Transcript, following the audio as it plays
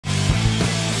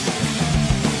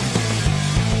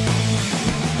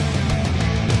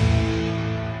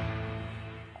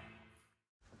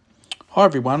Hi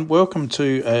everyone, welcome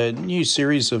to a new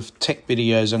series of tech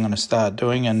videos I'm going to start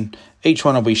doing, and each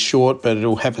one will be short but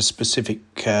it'll have a specific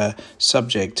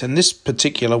subject. And this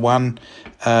particular one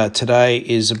today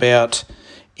is about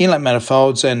inlet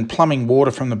manifolds and plumbing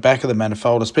water from the back of the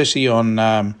manifold, especially on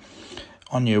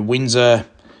your Windsor,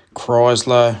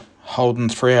 Chrysler, Holden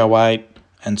 308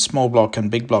 and small block and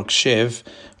big block Chev,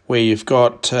 where you've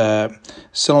got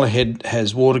cylinder head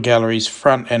has water galleries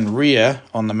front and rear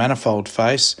on the manifold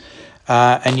face.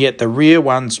 And yet the rear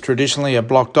ones traditionally are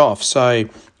blocked off. So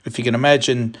if you can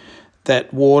imagine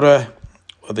that water,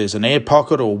 or there's an air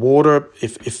pocket or water,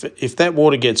 if that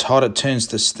water gets hot, it turns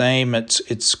to steam.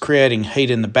 It's creating heat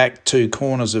in the back two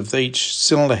corners of each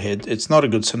cylinder head. It's not a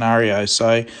good scenario.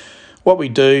 So what we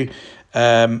do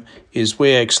is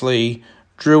we actually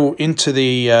drill into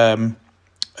the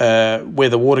where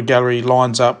the water gallery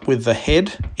lines up with the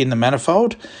head in the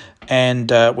manifold,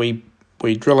 and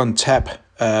we drill and tap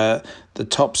the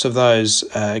tops of those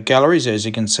galleries, as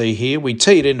you can see here. We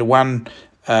tee it into one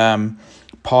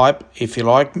pipe, if you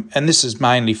like, and this is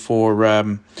mainly for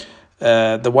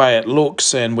the way it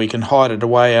looks, and we can hide it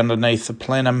away underneath the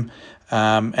plenum,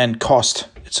 and cost.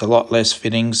 It's a lot less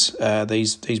fittings.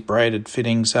 These braided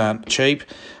fittings aren't cheap.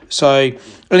 So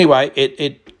anyway,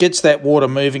 it gets that water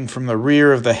moving from the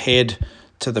rear of the head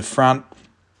to the front,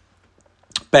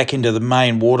 back into the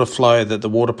main water flow that the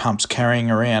water pump's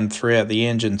carrying around throughout the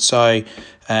engine, so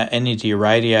and into your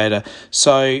radiator.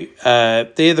 So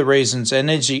they're the reasons,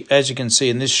 and as you can see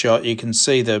in this shot, you can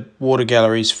see the water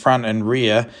galleries front and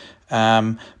rear,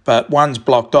 but one's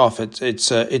blocked off.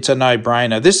 It's a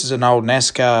no-brainer. This is an old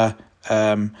NASCAR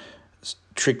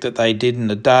trick that they did in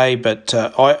the day, but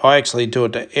I actually do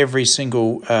it to every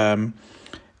single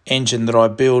engine that I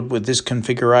build with this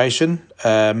configuration.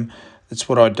 That's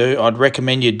what I do. I'd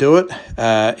recommend you do it.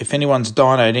 If anyone's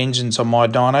dynoed engines on my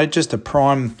dyno, just to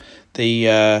prime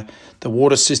the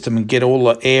water system and get all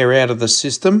the air out of the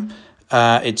system.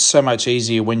 It's so much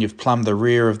easier when you've plumbed the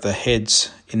rear of the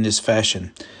heads in this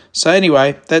fashion. So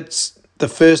anyway, that's the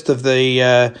first of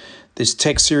the this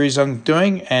tech series I'm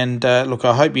doing. And look,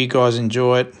 I hope you guys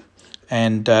enjoy it.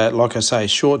 And like I say,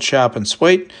 short, sharp and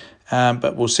sweet.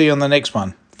 But we'll see you on the next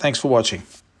one. Thanks for watching.